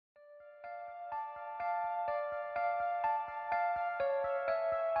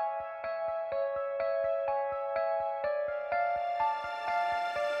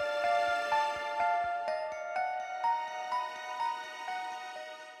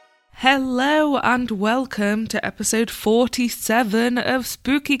Hello and welcome to episode 47 of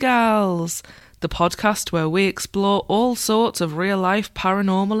Spooky Gals, the podcast where we explore all sorts of real-life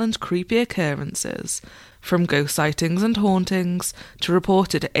paranormal and creepy occurrences, from ghost sightings and hauntings to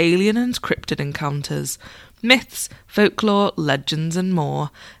reported alien and cryptid encounters, myths, folklore, legends and more.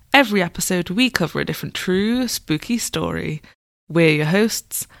 Every episode we cover a different true spooky story. We're your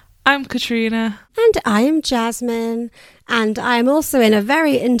hosts. I'm Katrina. And I am Jasmine. And I'm also in a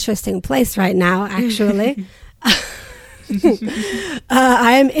very interesting place right now, actually.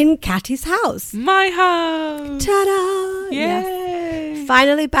 I am in Catty's house. My house! Ta-da! Yay! Yes.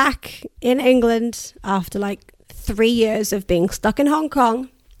 Finally back in England after like 3 years of being stuck in Hong Kong.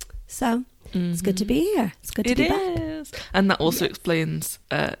 So it's good to be here. It's good to be back. It is. And that also explains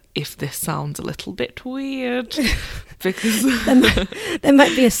if this sounds a little bit weird. Because there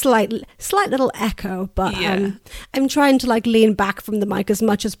might be a slight little echo, but I'm trying to like lean back from the mic as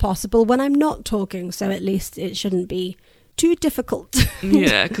much as possible when I'm not talking, so at least it shouldn't be too difficult.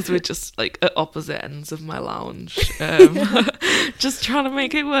 Yeah, because we're just like at opposite ends of my lounge, just trying to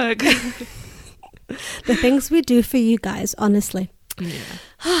make it work. The things we do for you guys, honestly.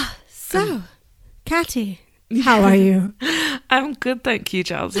 Yeah. So, Catty, how are you? I'm good, thank you,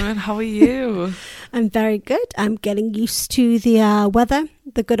 Jasmine. How are you? I'm very good. I'm getting used to the weather,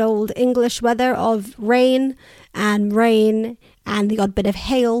 the good old English weather of rain and the odd bit of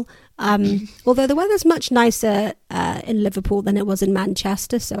hail. Although the weather's much nicer in Liverpool than it was in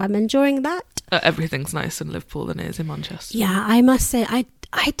Manchester, so I'm enjoying that. Everything's nicer in Liverpool than it is in Manchester. Yeah, I must say,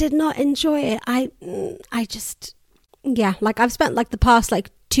 I did not enjoy it. I just, like I've spent like the past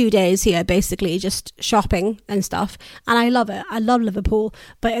like 2 days here basically just shopping and stuff, and I love it. I love Liverpool,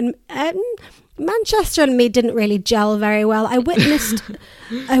 but in Manchester and me didn't really gel very well. I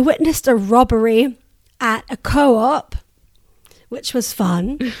witnessed a robbery at a co-op, which was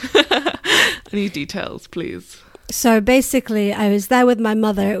fun. I need details, please. So basically I was there with my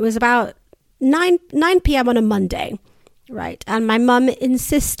mother. It was about 9 p.m. on a Monday, right? And my mum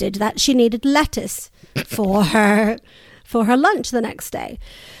insisted that she needed lettuce for her lunch the next day.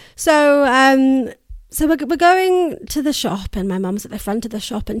 So we're going to the shop, and my mum's at the front of the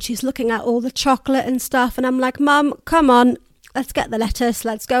shop, and she's looking at all the chocolate and stuff, and I'm like, Mum, come on, let's get the lettuce,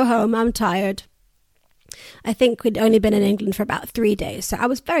 let's go home, I'm tired. I think we'd only been in England for about 3 days, so I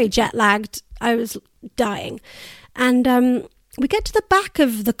was very jet lagged. I was dying. And we get to the back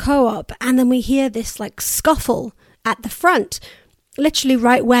of the co-op, and then we hear this like scuffle at the front, literally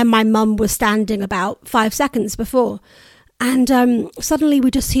right where my mum was standing about 5 seconds before. And suddenly we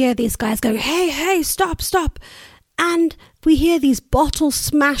just hear these guys going, hey, stop. And we hear these bottles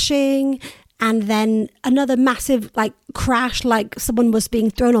smashing, and then another massive like crash, like someone was being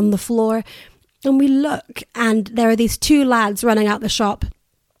thrown on the floor. And we look, and there are these 2 lads running out the shop.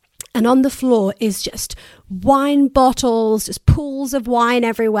 And on the floor is just wine bottles, just pools of wine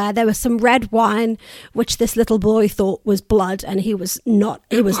everywhere. There was some red wine, which this little boy thought was blood, and he was not.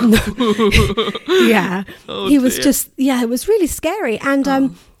 It was not. Yeah. Oh, he was just, it was really scary.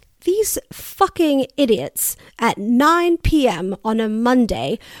 And these fucking idiots at 9 p.m. on a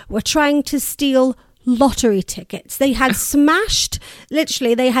Monday were trying to steal lottery tickets. They had smashed,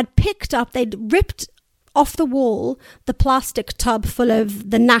 literally, they had picked up, they'd ripped off the wall the plastic tub full of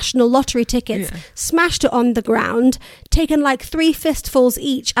the national lottery tickets, smashed it on the ground, taken like 3 fistfuls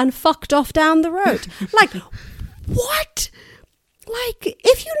each, and fucked off down the road. Like, what? Like,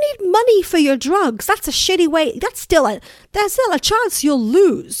 if you need money for your drugs, that's a shitty way. There's still a chance you'll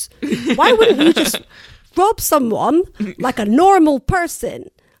lose. Why wouldn't you just rob someone like a normal person,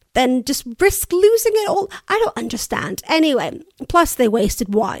 then just risk losing it all? I don't understand. Anyway, plus they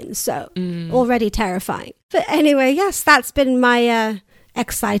wasted wine, so already terrifying. But anyway, yes, that's been my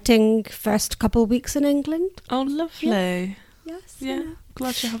exciting first couple of weeks in England. Oh, lovely. Yes. Yeah,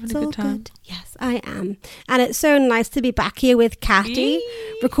 glad you're having a good time. Good. Yes, I am. And it's so nice to be back here with Catty,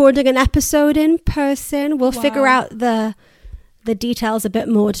 recording an episode in person. We'll figure out the details a bit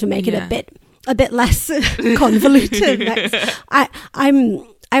more to make it a bit less convoluted. Next.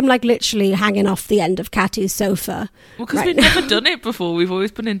 I'm like literally hanging off the end of Catty's sofa. Well, because we've never done it before. We've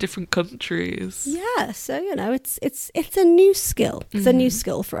always been in different countries. Yeah, so it's a new skill. It's a new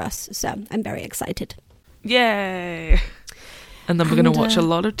skill for us. So I'm very excited. Yay! And then we're going to watch a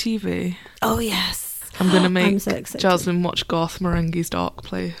lot of TV. Oh yes, I'm going to make so Jasmine watch Garth Marenghi's Dark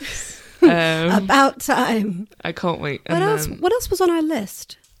Place. About time. I can't wait. What else was on our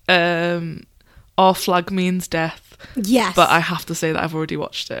list? Our Flag Means Death. Yes. But I have to say that I've already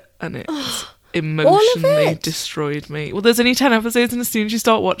watched it, and it's emotionally destroyed me. Well, there's only 10 episodes, and as soon as you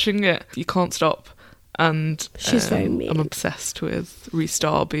start watching it, you can't stop. And she's very mean. I'm obsessed with Rhys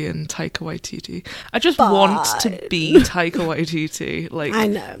Darby and Taika Waititi. I just want to be Taika Waititi. Like, I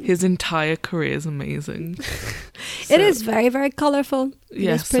know. His entire career is amazing. It is very, very colourful.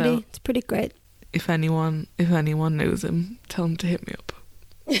 Yeah, it's pretty. It's pretty great. If anyone knows him, tell him to hit me up.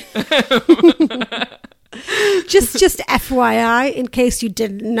 just FYI, in case you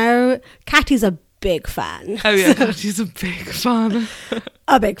didn't know, Catty's a big fan. Oh yeah, she's a big fan.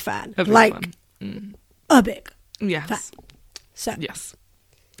 A big fan. A big Yes. fan. So Yes.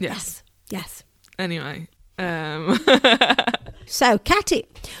 Anyway. So, Catty,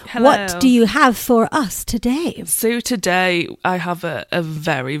 hello. What do you have for us today? So today I have a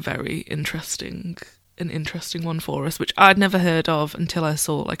very, very interesting one for us, which I'd never heard of until I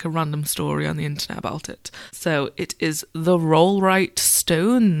saw like a random story on the internet about it. So it is the Rollright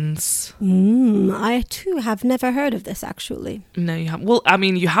Stones. I too have never heard of this, actually. No, you haven't. Well, I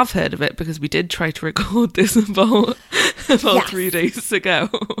mean, you have heard of it because we did try to record this about 3 days ago.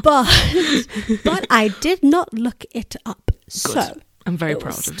 But I did not look it up. Good. So I'm very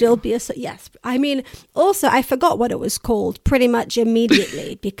proud of you. Still be yes. I mean, also I forgot what it was called pretty much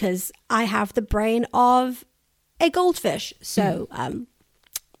immediately because I have the brain of a goldfish. So,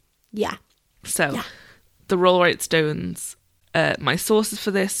 yeah. So, the Rollright Stones. My sources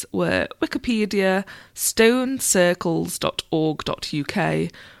for this were Wikipedia,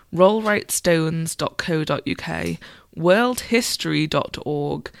 stonecircles.org.uk, rollrightstones.co.uk,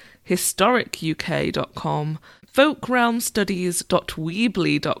 worldhistory.org, historicuk.com,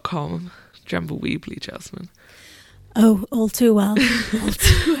 folkrealmstudies.weebly.com. Do you remember Weebly, Jasmine? Oh, all too well.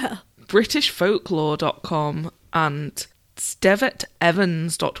 BritishFolklore.com and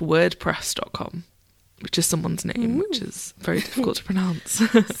stevetevans.wordpress.com, which is someone's name, which is very difficult to pronounce.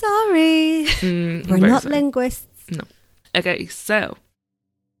 Sorry. We're not linguists. No. Okay, so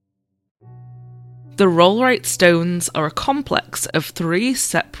the Rollright Stones are a complex of 3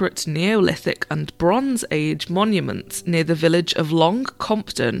 separate Neolithic and Bronze Age monuments near the village of Long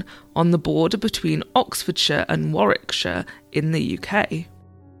Compton on the border between Oxfordshire and Warwickshire in the UK.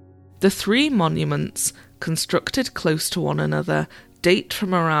 The 3 monuments, constructed close to one another, date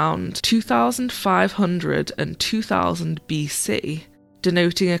from around 2500 and 2000 BC,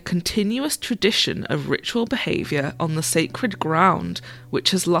 denoting a continuous tradition of ritual behaviour on the sacred ground which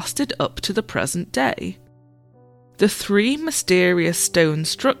has lasted up to the present day. The 3 mysterious stone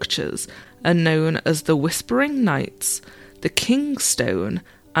structures are known as the Whispering Knights, the King's Stone,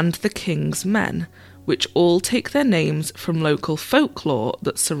 and the King's Men, which all take their names from local folklore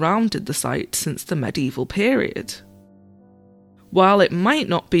that surrounded the site since the medieval period. While it might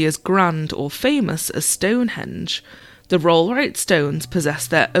not be as grand or famous as Stonehenge, the Rollright Stones possess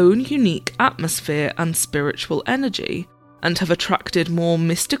their own unique atmosphere and spiritual energy, and have attracted more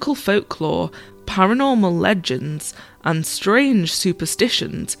mystical folklore, paranormal legends, and strange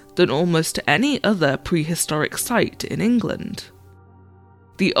superstitions than almost any other prehistoric site in England.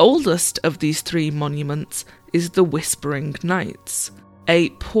 The oldest of these 3 monuments is the Whispering Knights, a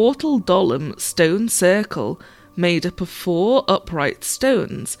portal dolmen stone circle made up of 4 upright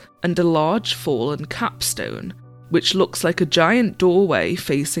stones and a large fallen capstone, which looks like a giant doorway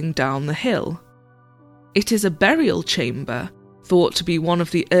facing down the hill. It is a burial chamber, thought to be one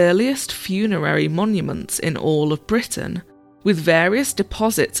of the earliest funerary monuments in all of Britain, with various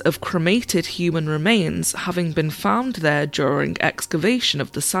deposits of cremated human remains having been found there during excavation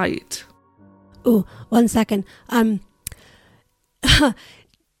of the site. Oh, 1 second.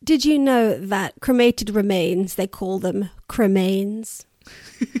 Did you know that cremated remains, they call them cremains?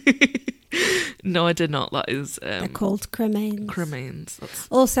 No, I did not. That is... they're called cremains. Cremains.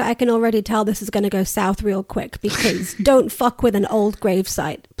 Also, I can already tell this is going to go south real quick because don't fuck with an old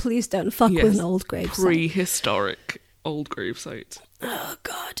gravesite. Please don't fuck with an old gravesite. Prehistoric old gravesite. Oh,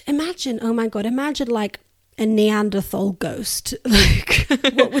 God. Imagine like a Neanderthal ghost. Like,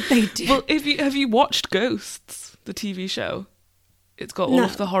 what would they do? Well, have you watched Ghosts, the TV show? It's got all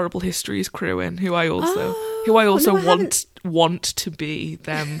of the Horrible Histories crew in, who I also want to be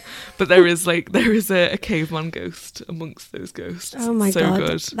them. But there is a caveman ghost amongst those ghosts. Oh my so God,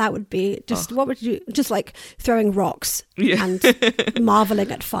 good. That would be just what would you just like throwing rocks and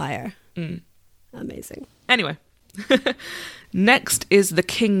marveling at fire. Amazing. Anyway, next is the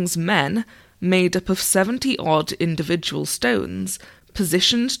King's Men, made up of 70-odd individual stones,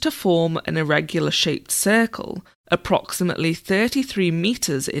 positioned to form an irregular shaped circle, approximately 33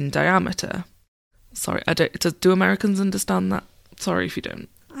 metres in diameter. Sorry, do Americans understand that? Sorry if you don't.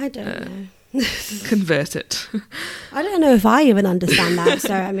 I don't know. Convert it. I don't know if I even understand that,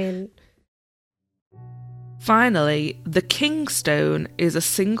 so I mean... Finally, the King's Stone is a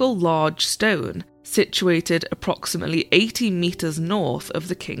single large stone, situated approximately 80 metres north of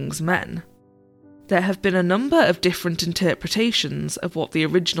the King's Men. There have been a number of different interpretations of what the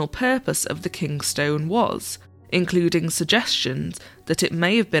original purpose of the King's Stone was, including suggestions that it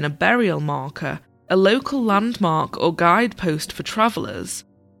may have been a burial marker, a local landmark or guidepost for travellers,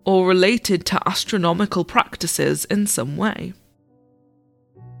 or related to astronomical practices in some way.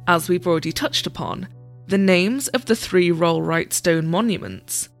 As we've already touched upon, the names of the 3 Rollright Stone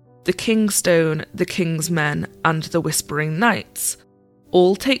monuments, the King's Stone, the King's Men, and the Whispering Knights,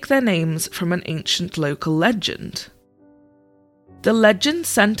 all take their names from an ancient local legend. The legend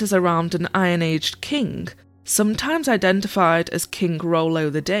centres around an Iron-Aged king, sometimes identified as King Rollo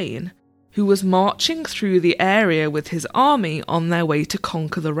the Dane, who was marching through the area with his army on their way to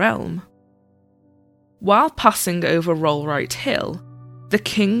conquer the realm. While passing over Rollright Hill, the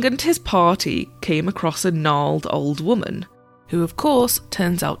king and his party came across a gnarled old woman, who of course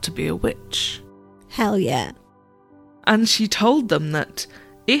turns out to be a witch. Hell yeah. And she told them that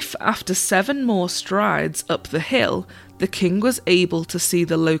if after 7 more strides up the hill the king was able to see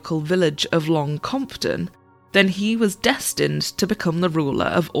the local village of Long Compton, then he was destined to become the ruler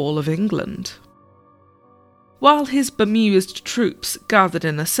of all of England. While his bemused troops gathered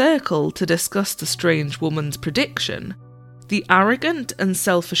in a circle to discuss the strange woman's prediction, the arrogant and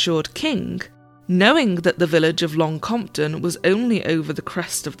self-assured king, knowing that the village of Long Compton was only over the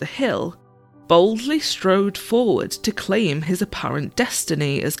crest of the hill, boldly strode forward to claim his apparent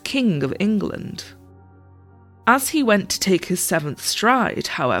destiny as King of England. As he went to take his 7th stride,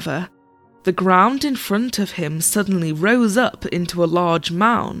 however, the ground in front of him suddenly rose up into a large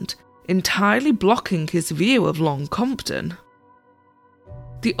mound, entirely blocking his view of Long Compton.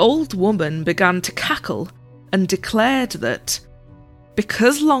 The old woman began to cackle and declared that,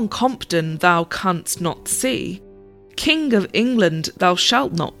 "Because Long Compton thou canst not see, King of England thou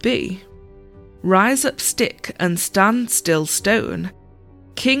shalt not be. Rise up stick and stand still stone,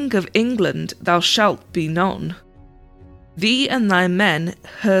 King of England thou shalt be none. Thee and thy men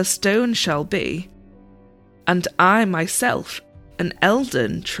her stone shall be, and I myself an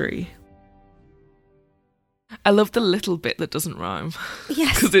Eldon tree." I love the little bit that doesn't rhyme.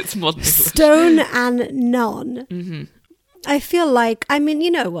 Yes. Because it's modern English. Stone and none. Mm-hmm. I feel like, I mean, you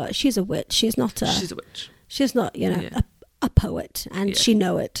know what? She's a witch. She's not a... She's a witch. She's not, you know, Yeah. a poet. And Yeah. she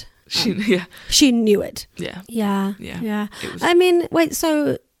know it. Yeah. She knew it. Yeah. Yeah. Yeah. Yeah. It was- I mean, wait,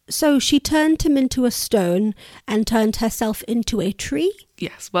 so she turned him into a stone and turned herself into a tree?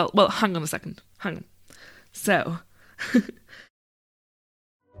 Yes. Well, hang on a second. Hang on. So,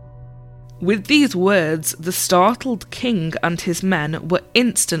 with these words, the startled king and his men were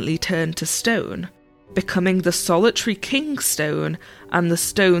instantly turned to stone, becoming the solitary King's Stone and the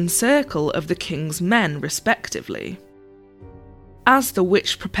stone circle of the King's Men, respectively. As the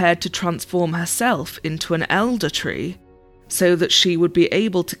witch prepared to transform herself into an elder tree, so that she would be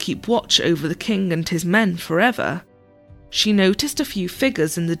able to keep watch over the king and his men forever, she noticed a few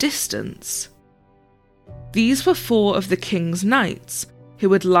figures in the distance. These were 4 of the king's knights,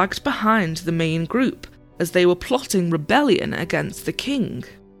 who had lagged behind the main group as they were plotting rebellion against the king.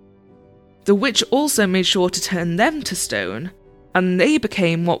 The witch also made sure to turn them to stone, and they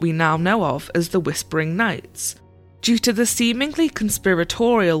became what we now know of as the Whispering Knights, due to the seemingly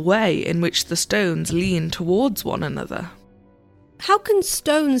conspiratorial way in which the stones lean towards one another. How can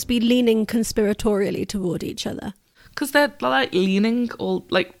stones be leaning conspiratorially toward each other? Because they're like leaning,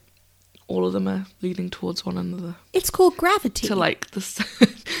 all of them are leaning towards one another. It's called gravity. To like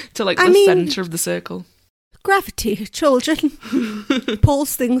the mean- centre of the circle. Gravity, children.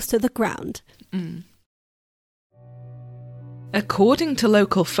 Pulls things to the ground. According to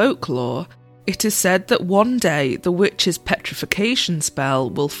local folklore, it is said that one day the witch's petrification spell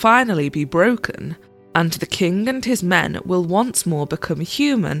will finally be broken, and the king and his men will once more become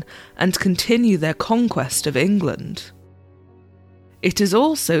human and continue their conquest of England. It is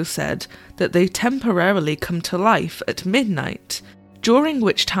also said that they temporarily come to life at midnight, during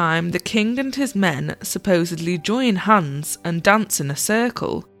which time the king and his men supposedly join hands and dance in a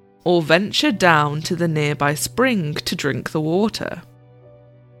circle, or venture down to the nearby spring to drink the water.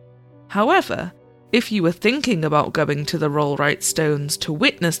 However, if you were thinking about going to the Rollright Stones to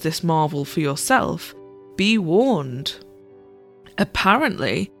witness this marvel for yourself, be warned.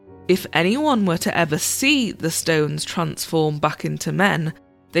 Apparently, if anyone were to ever see the stones transform back into men,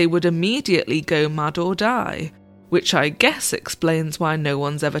 they would immediately go mad or die, which I guess explains why no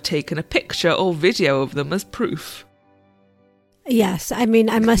one's ever taken a picture or video of them as proof. Yes, I mean,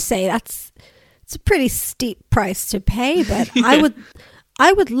 I must say it's a pretty steep price to pay, but Yeah.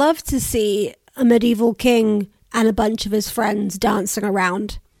 I would love to see a medieval king and a bunch of his friends dancing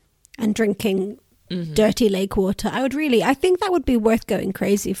around and drinking dirty lake water. I think that would be worth going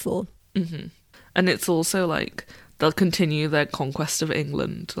crazy for. Mm-hmm. And it's also like they'll continue their conquest of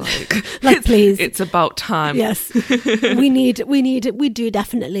England. Please. It's about time. Yes. we do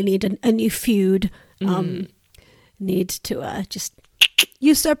definitely need a new feud. Need to just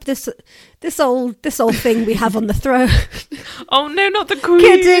usurp this old thing we have on the throne. Oh no, not the queen.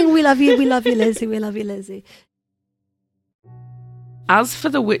 Kidding. We love you, Lizzie. We love you, Lizzie. As for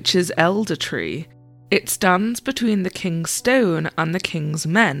the witch's elder tree, it stands between the king's stone and the king's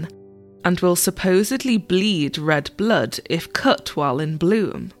men, and will supposedly bleed red blood if cut while in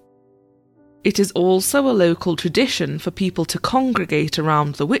bloom. It is also a local tradition for people to congregate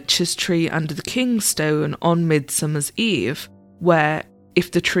around the witch's tree under the king's stone on Midsummer's Eve, where,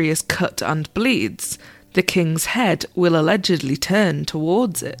 if the tree is cut and bleeds, the king's head will allegedly turn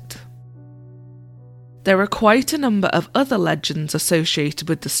towards it. There are quite a number of other legends associated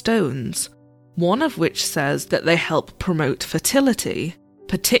with the stones, one of which says that they help promote fertility,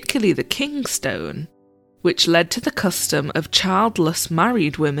 particularly the king's stone, which led to the custom of childless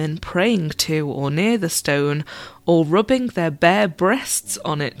married women praying to or near the stone or rubbing their bare breasts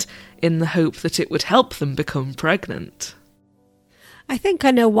on it in the hope that it would help them become pregnant. I think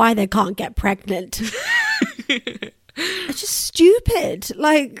I know why they can't get pregnant. It's just stupid.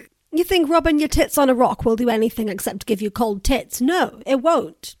 Like, you think rubbing your tits on a rock will do anything except give you cold tits? No, it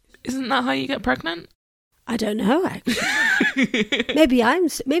won't. Isn't that how you get pregnant? I don't know, actually.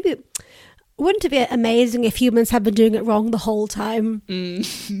 Maybe wouldn't it be amazing if humans had been doing it wrong the whole time?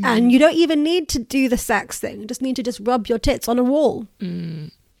 And you don't even need to do the sex thing. You just need to just rub your tits on a wall.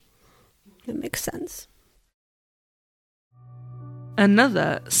 It makes sense.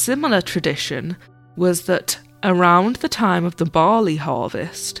 Another similar tradition was that around the time of the barley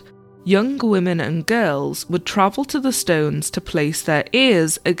harvest, young women and girls would travel to the stones to place their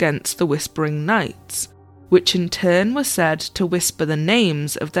ears against the whispering knights, which in turn were said to whisper the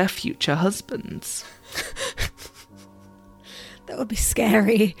names of their future husbands. That would be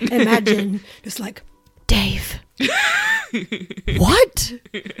scary. Imagine, just like, Dave. What?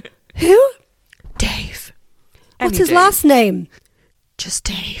 Who? Dave. What's his last name? Just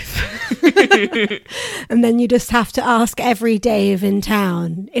Dave. And then you just have to ask every Dave in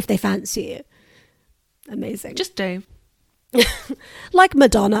town if they fancy you. Amazing. Just Dave. Like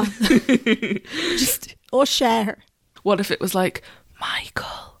Madonna. Or Cher. What if it was like,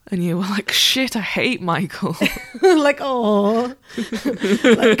 Michael? And you were like, shit, I hate Michael. Like, oh.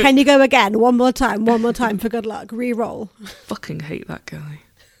 Like, can you go again? One more time for good luck. Re-roll. Fucking hate that guy.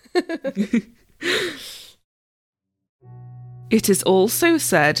 It is also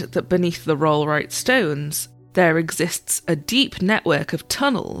said that beneath the Rollright stones, there exists a deep network of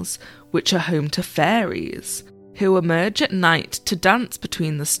tunnels which are home to fairies, who emerge at night to dance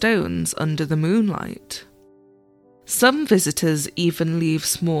between the stones under the moonlight. Some visitors even leave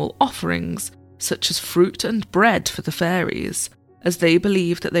small offerings, such as fruit and bread for the fairies, as they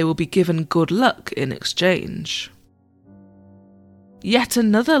believe that they will be given good luck in exchange. Yet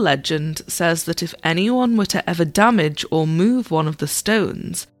another legend says that if anyone were to ever damage or move one of the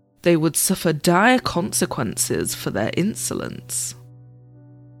stones, they would suffer dire consequences for their insolence.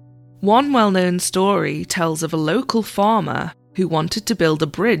 One well-known story tells of a local farmer who wanted to build a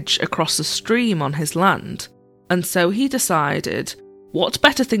bridge across a stream on his land, and so he decided, what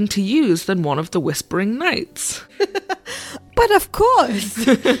better thing to use than one of the Whispering Knights? But of course!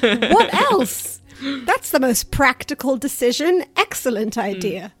 What else? That's the most practical decision. Excellent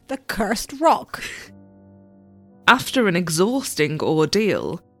idea. The cursed rock. After an exhausting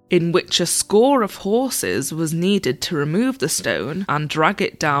ordeal, in which a score of horses was needed to remove the stone and drag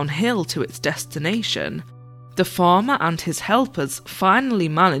it downhill to its destination, the farmer and his helpers finally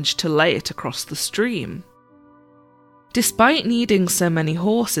managed to lay it across the stream. Despite needing so many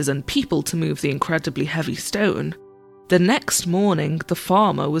horses and people to move the incredibly heavy stone, the next morning the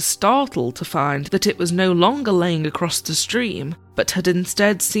farmer was startled to find that it was no longer laying across the stream, but had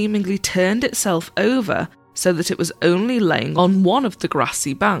instead seemingly turned itself over so that it was only laying on one of the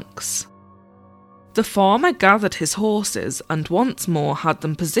grassy banks. The farmer gathered his horses and once more had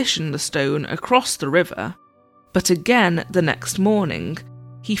them position the stone across the river, but again the next morning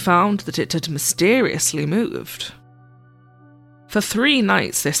he found that it had mysteriously moved. For 3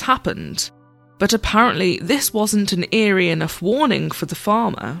 nights this happened, but apparently this wasn't an eerie enough warning for the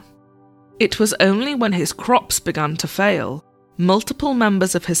farmer. It was only when his crops began to fail, multiple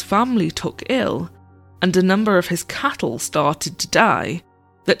members of his family took ill, and a number of his cattle started to die,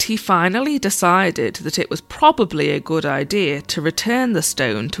 that he finally decided that it was probably a good idea to return the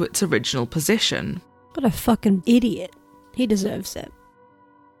stone to its original position. What a fucking idiot. He deserves it.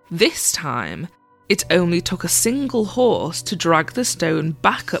 This time, it only took a single horse to drag the stone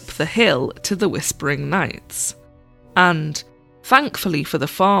back up the hill to the Whispering Knights. And, thankfully for the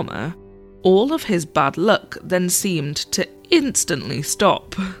farmer, all of his bad luck then seemed to instantly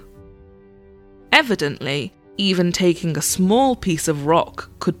stop. Evidently, even taking a small piece of rock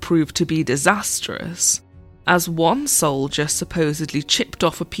could prove to be disastrous, as one soldier supposedly chipped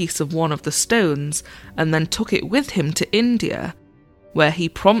off a piece of one of the stones and then took it with him to India, where he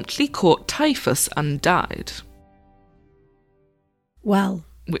promptly caught typhus and died. Well.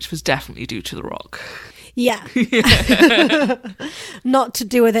 Which was definitely due to the rock. Yeah. Not to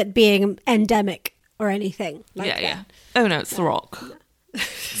do with it being endemic or anything like that. Yeah. Oh no, it's the rock.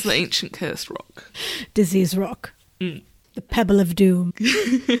 It's the ancient cursed rock. Disease rock. The Pebble of Doom.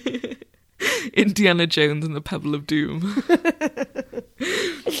 Indiana Jones and the Pebble of Doom.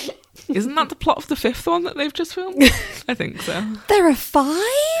 Isn't that the plot of the 5th one that they've just filmed? I think so. There are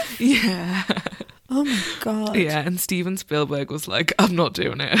 5? Yeah. Oh my god. Yeah, and Steven Spielberg was like, I'm not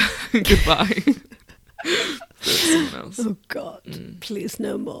doing it. Goodbye. Someone else. Oh god. Please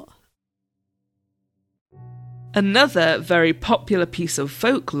no more. Another very popular piece of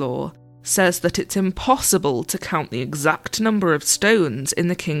folklore says that it's impossible to count the exact number of stones in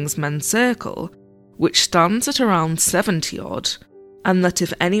the King's Men Circle, which stands at around 70 odd, and that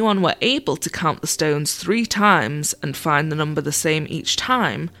if anyone were able to count the stones 3 times and find the number the same each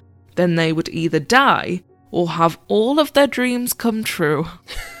time, then they would either die or have all of their dreams come true.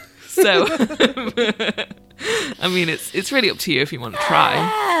 So, I mean, it's really up to you if you want to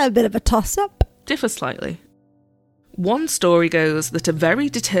try. A bit of a toss-up. Differ slightly. One story goes that a very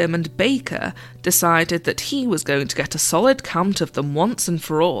determined baker decided that he was going to get a solid count of them once and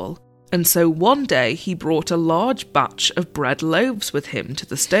for all, and so one day he brought a large batch of bread loaves with him to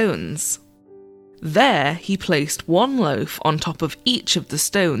the stones. There he placed one loaf on top of each of the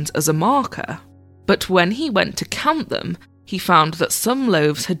stones as a marker, but when he went to count them, he found that some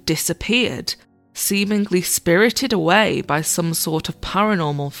loaves had disappeared, seemingly spirited away by some sort of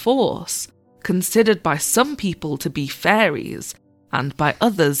paranormal force, considered by some people to be fairies, and by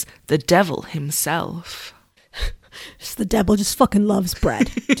others the devil himself. The devil just fucking loves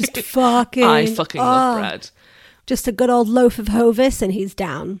bread. Just fucking... I fucking love bread. Just a good old loaf of Hovis and he's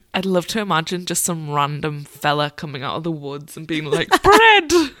down. I'd love to imagine just some random fella coming out of the woods and being like,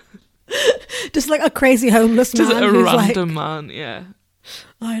 bread! Just like a crazy homeless man. Just a random man, yeah.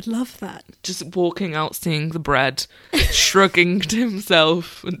 I'd love that. Just walking out, seeing the bread, shrugging to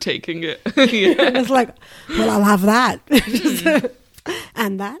himself and taking it. Yeah. It's like, well, I'll have that.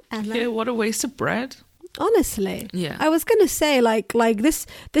 and that. Yeah, what a waste of bread. Honestly. Yeah. I was going to say, like this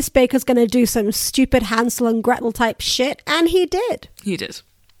baker's going to do some stupid Hansel and Gretel type shit, and he did. He did.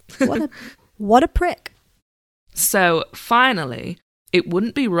 What a prick. So, finally, it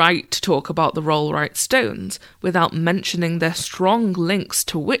wouldn't be right to talk about the Rollright stones without mentioning their strong links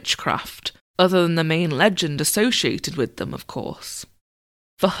to witchcraft, other than the main legend associated with them, of course.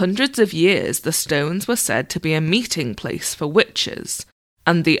 For hundreds of years, the stones were said to be a meeting place for witches,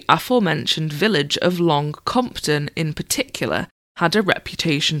 and the aforementioned village of Long Compton in particular had a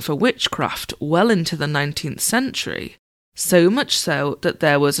reputation for witchcraft well into the 19th century, so much so that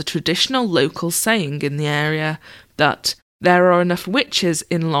there was a traditional local saying in the area that there are enough witches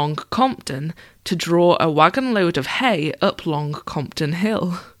in Long Compton to draw a wagon load of hay up Long Compton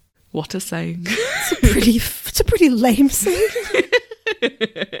Hill. What a saying. It's a pretty lame saying.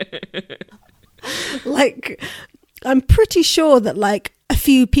 Like, I'm pretty sure that, like, a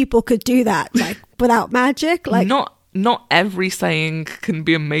few people could do that, like, without magic. Like, Not every saying can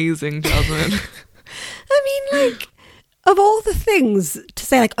be amazing, Jasmine. I mean, like, of all the things to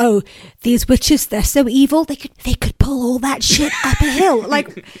say, like, oh, these witches, they're so evil, they could pull all that shit up a hill.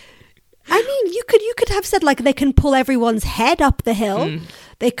 Like, I mean, you could have said, like, they can pull everyone's head up the hill.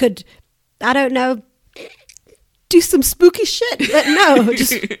 They could, I don't know, do some spooky shit. But no,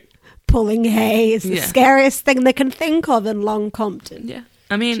 just pulling hay is the scariest thing they can think of in Long Compton. Yeah.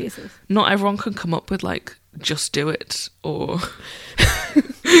 I mean, Jesus. Not everyone can come up with, like, just do it or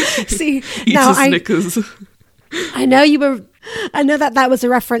See, eat now a Snickers. I know that was a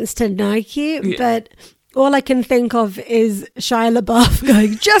reference to Nike, but all I can think of is Shia LaBeouf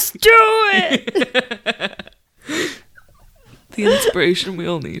going, just do it! The inspiration we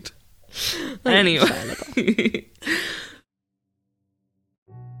all need. Anyway.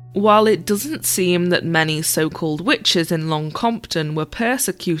 While it doesn't seem that many so-called witches in Long Compton were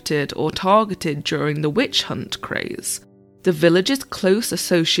persecuted or targeted during the witch hunt craze, the village's close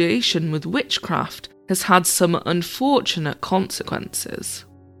association with witchcraft has had some unfortunate consequences.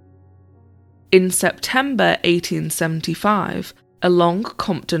 In September 1875, a Long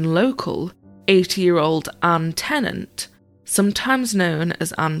Compton local, 80-year-old Anne Tennant, sometimes known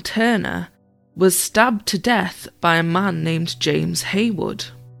as Anne Turner, was stabbed to death by a man named James Haywood.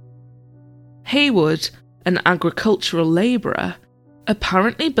 Haywood, an agricultural labourer,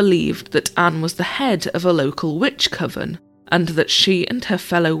 apparently believed that Anne was the head of a local witch coven and that she and her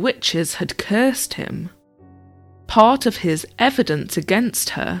fellow witches had cursed him. Part of his evidence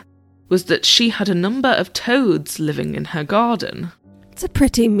against her was that she had a number of toads living in her garden. It's a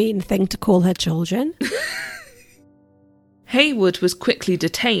pretty mean thing to call her children. Haywood was quickly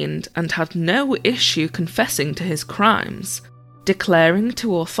detained and had no issue confessing to his crimes, declaring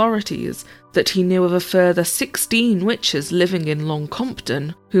to authorities that he knew of a further 16 witches living in Long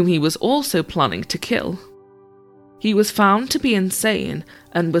Compton whom he was also planning to kill. He was found to be insane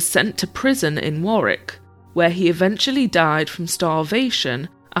and was sent to prison in Warwick, where he eventually died from starvation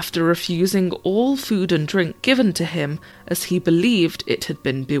after refusing all food and drink given to him as he believed it had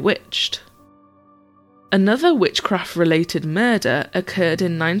been bewitched. Another witchcraft-related murder occurred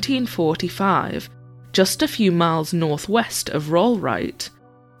in 1945, just a few miles northwest of Rollright,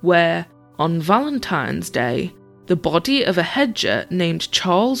 where, on Valentine's Day, the body of a hedger named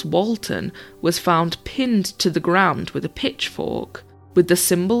Charles Walton was found pinned to the ground with a pitchfork, with the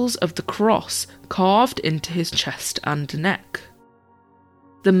symbols of the cross carved into his chest and neck.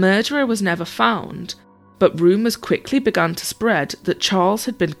 The murderer was never found, but rumours quickly began to spread that Charles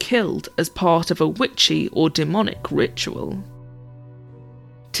had been killed as part of a witchy or demonic ritual.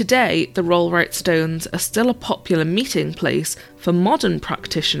 Today, the Rollright Stones are still a popular meeting place for modern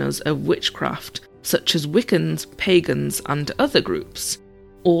practitioners of witchcraft, such as Wiccans, pagans, and other groups,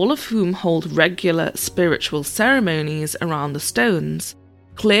 all of whom hold regular spiritual ceremonies around the stones,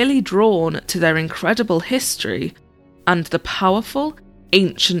 clearly drawn to their incredible history and the powerful,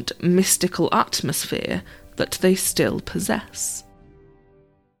 ancient, mystical atmosphere that they still possess.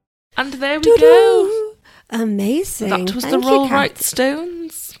 And there we go. Amazing. That was the Rollright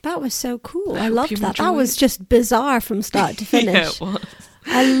Stones. That was so cool. I loved that. That was just bizarre from start to finish. Yeah, it was.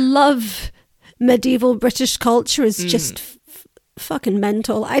 I love medieval British culture. It's just fucking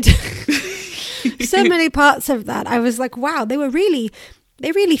mental. So many parts of that. I was like, wow, they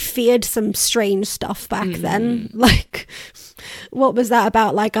really feared some strange stuff back then. Like, what was that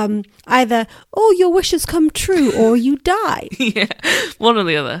about? Like, either, oh, your wishes come true or you die. Yeah, one or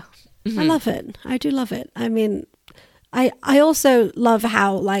the other. Mm-hmm. I love it. I do love it. I mean, I also love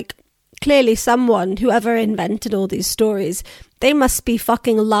how, like, clearly whoever invented all these stories, they must be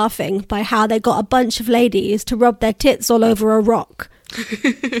fucking laughing by how they got a bunch of ladies to rub their tits all over a rock.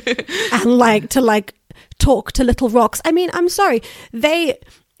 And, to talk to little rocks. I mean, I'm sorry. They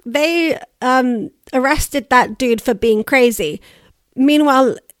arrested that dude for being crazy.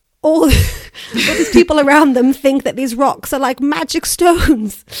 Meanwhile, all these people around them think that these rocks are like magic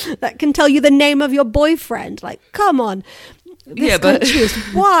stones that can tell you the name of your boyfriend. Like, come on. This country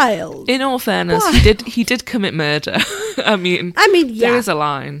is wild. In all fairness, he did commit murder. I mean, yeah. There is a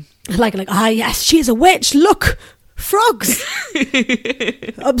line. Like, yes, she is a witch. Look, frogs.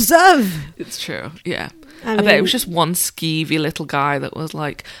 Observe. It's true, yeah. I bet it was just one skeevy little guy that was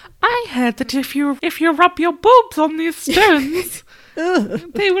like, I heard that if you rub your boobs on these stones,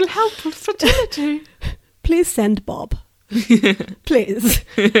 they will help with fertility. Please send Bob. Please.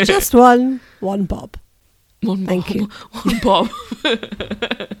 Just one Bob. Thank you. One Bob.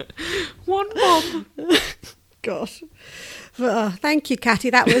 One Bob. Gosh. Thank you,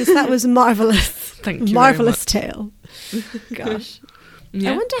 Catty. That was marvellous. Thank you. Marvellous tale. Gosh.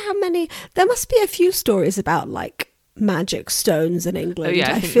 Yeah. I wonder how many. There must be a few stories about like magic stones in England. Oh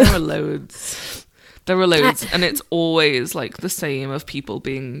yeah, I think there are loads. There are loads, and it's always like the same of people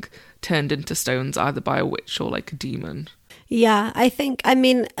being turned into stones either by a witch or like a demon. Yeah, I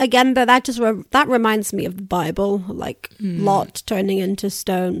mean, again, that reminds me of the Bible, like Lot turning into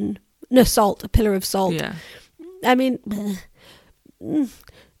stone, no, salt, a pillar of salt. Yeah. I mean,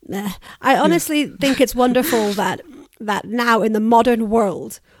 I honestly think it's wonderful that now in the modern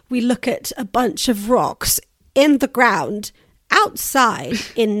world, we look at a bunch of rocks in the ground, outside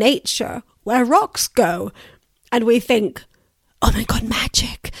in nature, where rocks go, and we think, oh my God,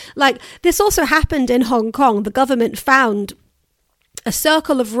 magic. Like, this also happened in Hong Kong. The government found a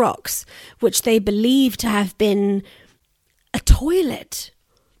circle of rocks, which they believe to have been a toilet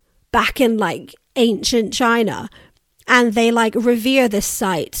back in like ancient China. And they like revere this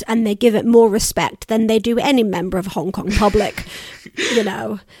site and they give it more respect than they do any member of Hong Kong public, you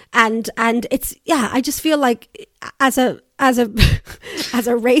know. And it's, yeah, I just feel like as a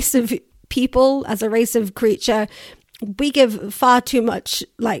race of people, as a race of creature, we give far too much,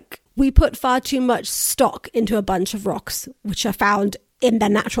 like, we put far too much stock into a bunch of rocks which are found in their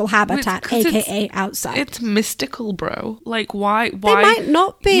natural habitat, 'cause aka outside. It's mystical, bro. Like, why? They might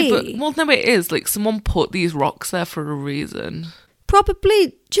not be. Yeah, well, no, it is. Like, someone put these rocks there for a reason.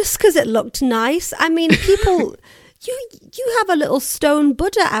 Probably just because it looked nice. I mean, people, you have a little stone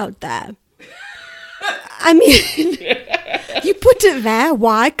Buddha out there. I mean, you put it there.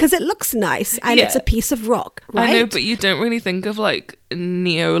 Why? Because it looks nice and it's a piece of rock, right? I know, but you don't really think of like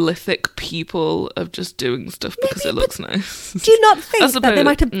Neolithic people of just doing stuff because it looks nice. Do you not think that they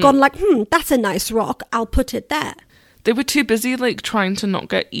might have gone like, that's a nice rock, I'll put it there? They were too busy like trying to not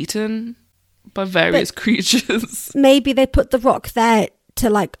get eaten by various creatures. Maybe they put the rock there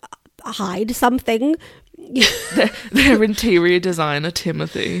to like hide something. Their interior designer,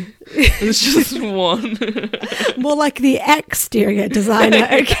 Timothy. It's just one. More like the exterior designer,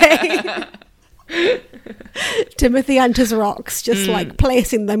 okay? Timothy and his rocks, just like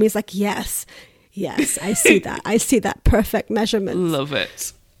placing them. He's like, yes, I see that. I see that perfect measurement. Love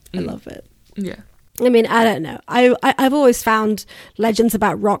it. I love it. Yeah. I mean, I don't know. I've always found legends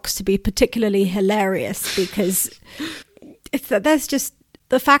about rocks to be particularly hilarious because there's just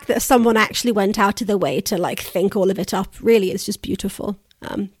the fact that someone actually went out of their way to like think all of it up really is just beautiful.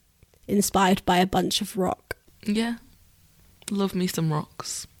 Inspired by a bunch of rock. Yeah. Love me some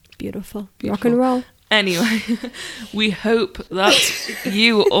rocks. Beautiful. Rock and roll. Anyway, we hope that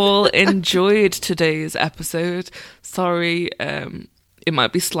you all enjoyed today's episode. Sorry, it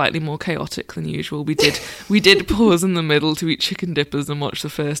might be slightly more chaotic than usual. We did pause in the middle to eat chicken dippers and watch the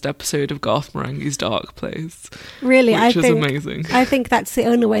first episode of Garth Marenghi's Dark Place. Really, which was amazing. I think that's the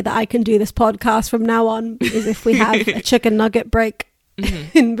only way that I can do this podcast from now on is if we have a chicken nugget break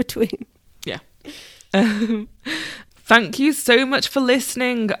in between. Yeah. Thank you so much for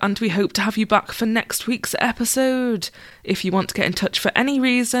listening, and we hope to have you back for next week's episode. If you want to get in touch for any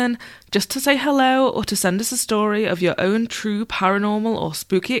reason, just to say hello or to send us a story of your own true paranormal or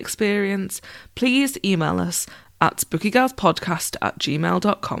spooky experience, please email us at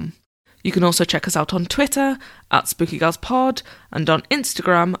spookygirlspodcast@gmail.com. You can also check us out on Twitter @spookygirlspod and on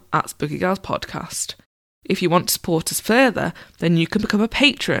Instagram @spookygirlspodcast. If you want to support us further, then you can become a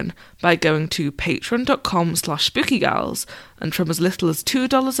patron by going to patreon.com/spookygals, and from as little as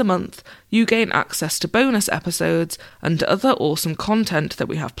 $2 a month, you gain access to bonus episodes and other awesome content that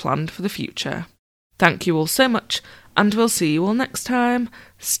we have planned for the future. Thank you all so much, and we'll see you all next time.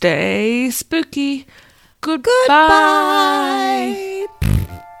 Stay spooky. Goodbye.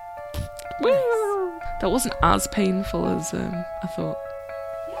 That wasn't as painful as I thought.